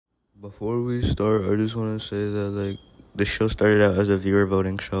Before we start, I just want to say that, the show started out as a viewer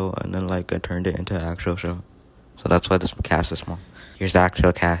voting show, and then, I turned it into an actual show. So that's why this cast is small. Here's the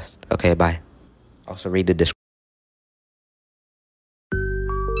actual cast. Okay, bye. Also read the description.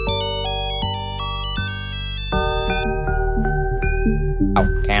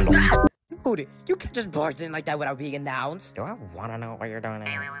 Oh, candle. Dude, you can't just barge in like that without being announced. Do I want to know what you're doing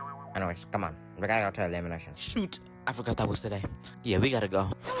here? Anyways, come on. We gotta go to elimination. Shoot, I forgot that was today. Yeah, we gotta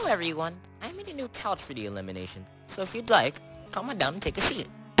go. Hello everyone, I made a new couch for the elimination, so if you'd like, come on down and take a seat.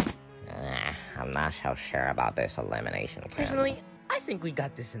 I'm not so sure about this elimination. Personally, I think we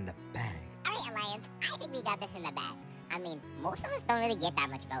got this in the bag. Alright, Alliance, I think we got this in the bag. I mean, most of us don't really get that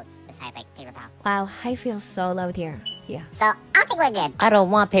much votes, besides, Paper Pal. Wow, I feel so loved here. Yeah. So, I think we're good. I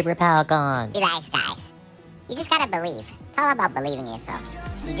don't want Paper Pal gone. Relax, guys. You just gotta believe. It's all about believing in yourself.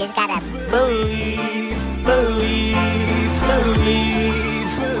 You just gotta Believe.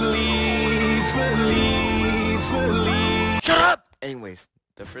 Shut up! Anyways,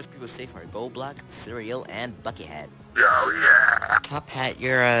 the first people safe are Gold Block, Cereal, and Buckethead. Oh yeah. Top Hat,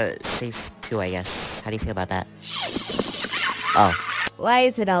 you're safe too, I guess. How do you feel about that? Oh. Why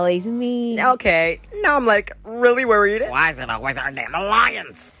is it always me? Okay, now I'm really worried. Why is it always our damn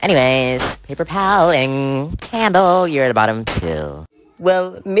alliance? Anyways, Paper Pal and Candle, you're at the bottom too.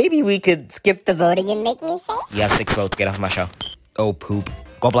 Well, maybe we could skip the voting and make me safe. You have 6 votes, get off my show. Oh, poop.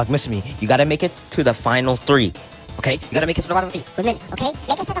 Gold Block missed me. You gotta make it to the final 3. Okay? You gotta make it to the final 3. Women, okay?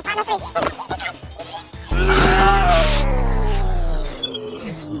 Make it to the final 3.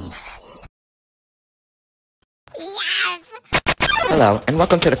 Hello, and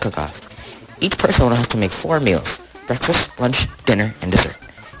welcome to the cook-off. Each person will have to make 4 meals. Breakfast, lunch, dinner, and dessert.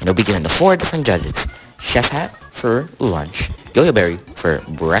 And you'll be given the 4 different judges. Chef Hat for lunch, Yo-Yo Berry for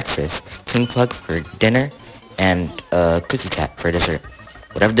breakfast, King Plug for dinner, and Cookie Cat for dessert.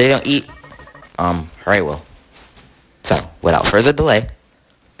 Whatever they don't eat, Hooray will. So, without further delay,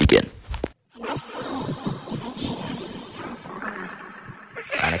 begin.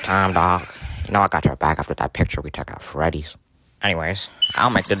 Anytime, dog. You know I got your back after that picture we took at Freddy's. Anyways, I'll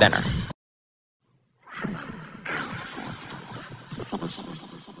make the dinner.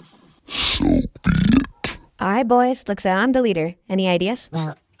 Alright, boys, looks like I'm the leader. Any ideas?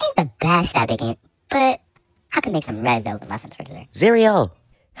 Well, ain't the best at baking, but I could make some red velvet muffins for dessert. Cereal!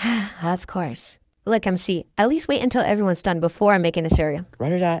 Of course. Look, MC, at least wait until everyone's done before I'm making the cereal.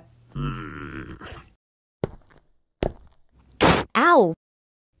 Roger that. Ow!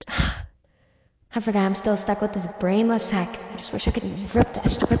 I forgot I'm still stuck with this brainless hack. I just wish I could rip that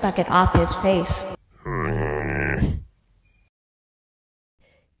stupid bucket off his face.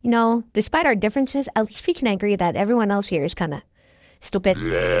 You know, despite our differences, at least we can agree that everyone else here is kinda stupid.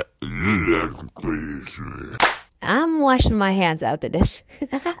 I'm washing my hands after this.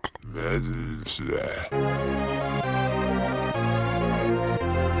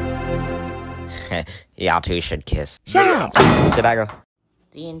 Y'all two should kiss. Shut up! Did I go?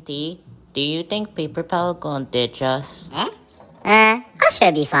 TNT, do you think Paper Pal gonna ditch us? I'm sure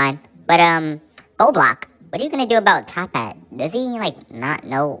it'll be fine. But, Gold Block, what are you gonna do about Top Hat? Does he, not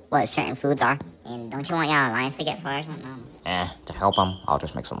know what certain foods are? And don't you want your alliance to get far or something? To help him, I'll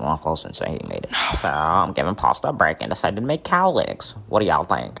just make some waffles and say he made it. So, I'm giving Pasta a break and decided to make cow legs. What do y'all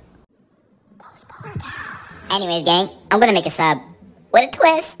think? Those poor cows. Anyways, gang, I'm gonna make a sub. With a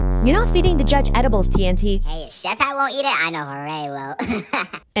twist! You're not feeding the judge edibles, TNT. Hey, if Chef Hat won't eat it, I know Hooray will.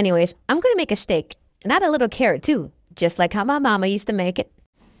 Anyways, I'm gonna make a steak. And add a little carrot, too. Just like how my mama used to make it.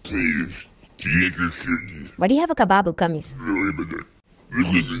 Why do you have a kababu gummies?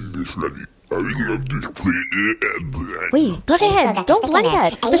 Wait, look ahead. Don't blend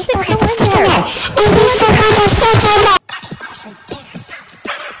that. The stick's still in there.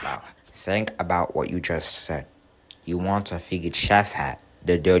 Wow. Think about what you just said. You want to feed Chef Hat,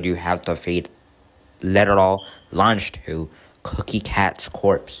 the dude you have to feed literal lunch to, Cookie Cat's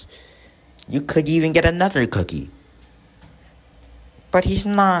corpse. You could even get another cookie. But he's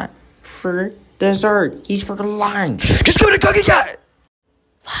not for dessert. He's for lunch. Just give it a Cookie Cat!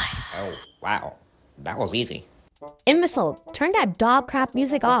 Oh, wow. That was easy. Imbecile, turn that dog crap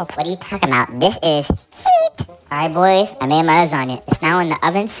music off. What are you talking about? This is heat! Alright, boys, I made my lasagna. It's now in the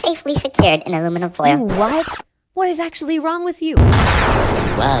oven, safely secured in aluminum foil. What? What is actually wrong with you?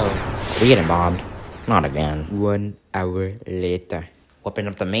 Whoa. We're getting bombed. Not again. 1 hour later. Whipping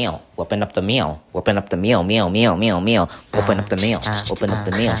up the meal. Whipping up the meal. Whipping up the meal. Meal. Whipping up the meal. Whipping up the meal.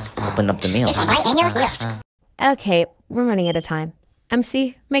 Whipping up the meal. Right, and you're here. Okay, we're running out of time.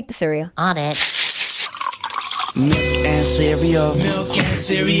 MC, make the cereal. On it. Milk and cereal. Milk and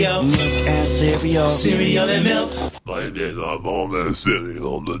cereal. Milk and cereal. Cereal and milk. I did not want to sitting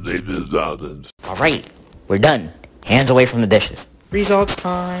on the native islands. Alright, we're done. Hands away from the dishes. Results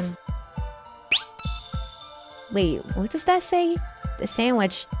time. Wait, what does that say? The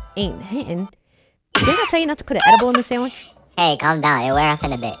sandwich ain't hitting. Didn't I tell you not to put an edible in the sandwich? Hey, calm down. It'll wear off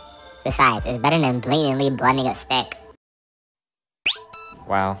in a bit. Besides, it's better than blatantly blending a stick.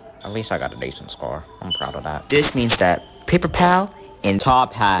 Well, at least I got a decent score. I'm proud of that. This means that Paper Pal and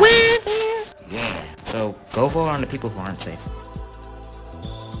Top Hat. yeah. So go vote on the people who aren't safe.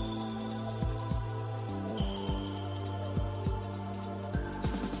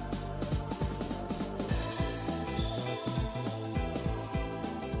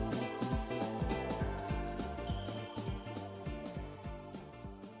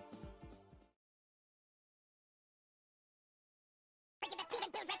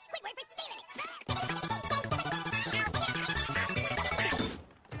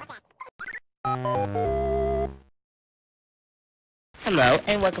 Hello,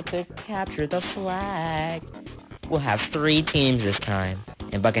 and welcome to Capture the Flag. We'll have 3 teams this time,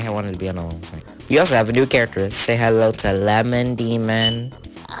 and Buckethead wanted to be on the lone side. We also have a new character. Say hello to Lemon Demon.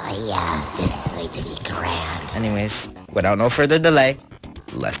 Oh yeah, this is going to be grand. Anyways, without no further delay,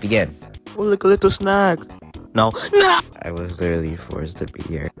 let's begin. Oh, look, a little snack. No. I was literally forced to be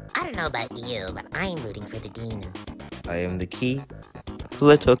here. I don't know about you, but I'm rooting for the demon. I am the key.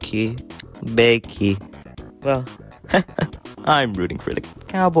 Little key. Big key. Well, I'm rooting for the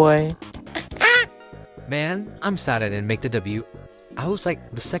cowboy. Man, I'm sad I didn't make the debut. I was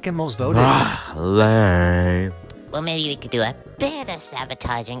like the second most voted. Lame. Well, maybe we could do a bit of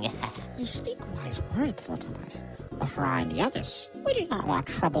sabotaging. You speak wise words, little knife. But for I and the others, we do not want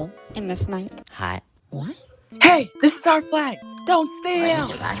trouble in this night. Hot. What? Hey, this is our flag. Don't steal.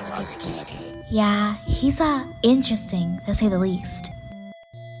 Yeah, he's, interesting, to say the least.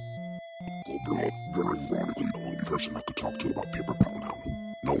 You're not very ironically the only person I could talk to about Paper Pal now.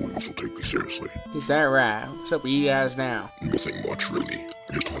 No one else will take me seriously. Is that right? What's up with you guys now? Nothing much, really.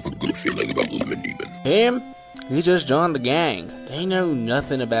 I just have a good feeling about Lemon Demon. Him? He just joined the gang. They know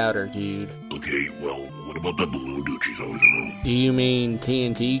nothing about her, dude. Okay, well, what about that balloon dude she's always around? Do you mean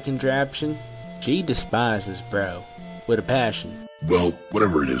TNT contraption? She despises bro. With a passion. Well,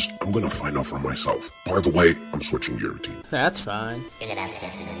 whatever it is, I'm gonna find out for myself. By the way, I'm switching to your team. That's fine. You're gonna have to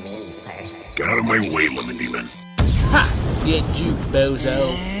get through me first. Get out of my way, Lemon Demon. Ha! Get juked,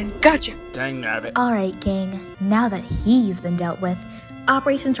 bozo. And gotcha! Dang nabbit. Alright, gang. Now that he's been dealt with,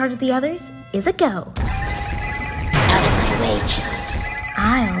 Operation Charge of the Others is a go. Out of my way, chump.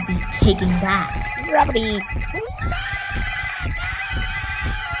 I'll be taking that.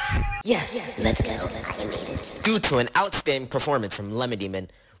 Yes, let's go. I made it. Due to an outstanding performance from Lemon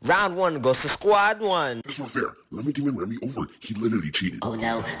Demon, round 1 goes to Squad 1. That's not fair. Lemon Demon ran me over. He literally cheated. Oh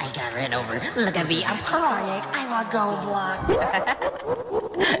no, I got ran over. Look at me, I'm crying. I'm a gold block.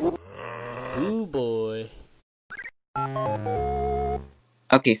 Ooh boy.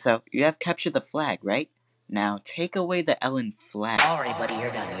 Okay, so you have captured the flag, right? Now take away the Ellen flag. Alright, buddy,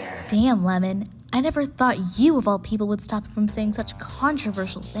 you're done here. Damn, Lemon. I never thought you, of all people, would stop him from saying such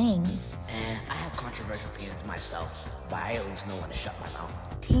controversial things. I have controversial opinions myself, but I at least know when to shut my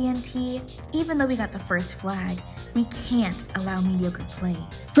mouth. TNT, even though we got the first flag, we can't allow mediocre plays.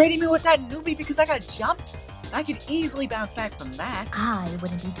 Trading me with that newbie because I got jumped? I could easily bounce back from that. I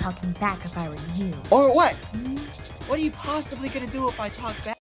wouldn't be talking back if I were you. Or what? What are you possibly gonna do if I talk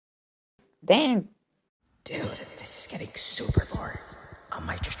back? Damn. Dude, this is getting super boring. I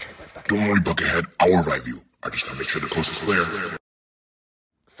might just trade with Buckethead. Don't worry, Buckethead. I'll revive you. I just gotta make sure the coast is clear.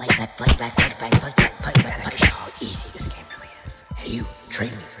 Fight back, fight back, fight back, fight back, fight back. Fight back. How easy this game really is. Hey, you,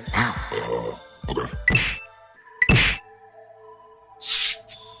 trade me now. Okay.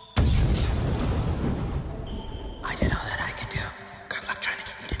 I did all that I could do. Good luck trying to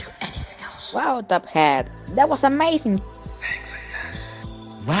get me to do anything else. Wow, Buckethead, that was amazing. Thanks, I guess.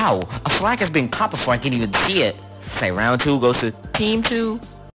 Wow, a flag has been caught before I can even see it. Say round 2 goes to Team 2.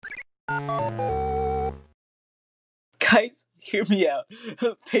 Guys, hear me out.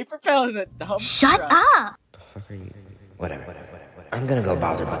 Paper Pal is a dumb Shut truck. up! Whatever. I'm gonna go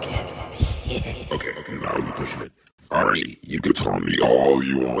bother Buckethead. Okay, now you're pushing it. Alright, you can tell me all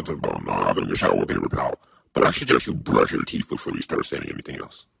you want about not having a shower with Paper Pal, but I suggest you brush your teeth before you start saying anything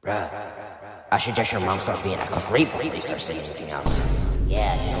else. Bruh, I suggest your mom start being a great before you start saying anything else.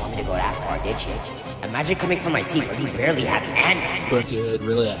 Yeah, didn't want me to go that far, did she? Imagine coming from my teeth where you barely had an. Buckethead,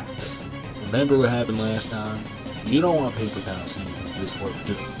 relax. Remember what happened last time? You don't want Paper Pal seeing this work,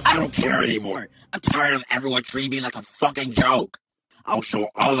 do you? I don't care anymore. I'm tired of everyone treating me like a fucking joke. I'll show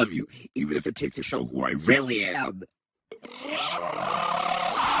all of you, even if it takes to show who I really am. Here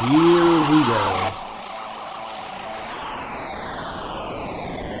we go.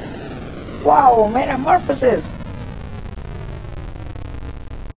 Wow, metamorphosis!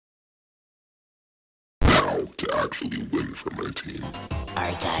 To actually win for my team.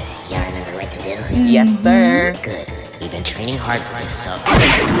 Alright guys, y'all remember what to do? Yes, sir. Good. We've been training hard for this, so...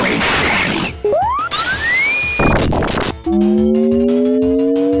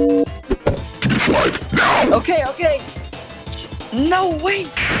 Okay, okay. No, wait.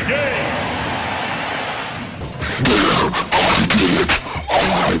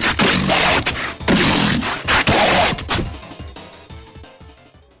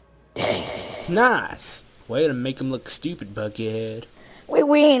 Nice. Way to make him look stupid, Buckethead. We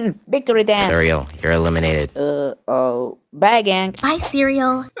win! Victory dance! Cereal, you're eliminated. Oh, bye gang. Bye,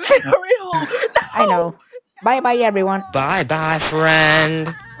 Cereal. Cereal! I know. Bye-bye everyone. Bye-bye, friend.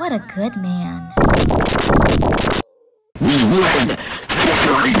 What a good man. We win!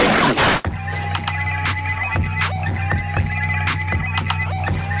 Victory dance!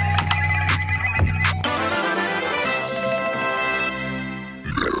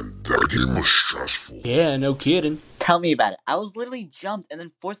 That game was stressful. Yeah, no kidding. Tell me about it. I was literally jumped and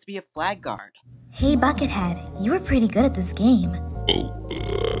then forced to be a flag guard. Hey, Buckethead, you were pretty good at this game.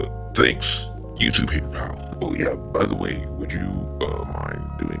 Oh, thanks. You too, Paper Pal. Oh yeah, by the way, would you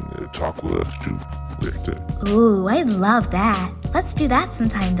mind doing a talk with us too? Ooh, I'd love that. Let's do that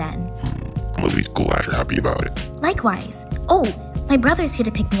sometime then. I'm at least glad you're happy about it. Likewise. Oh, my brother's here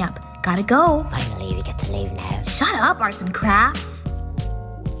to pick me up. Gotta go. Finally, we get to leave now. Shut up, arts and crafts.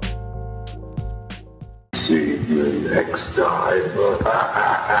 See you next time.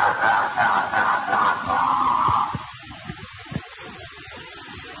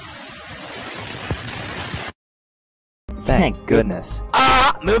 Thank goodness.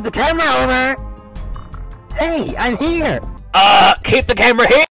 Move the camera over! Hey, I'm here! Keep the camera here!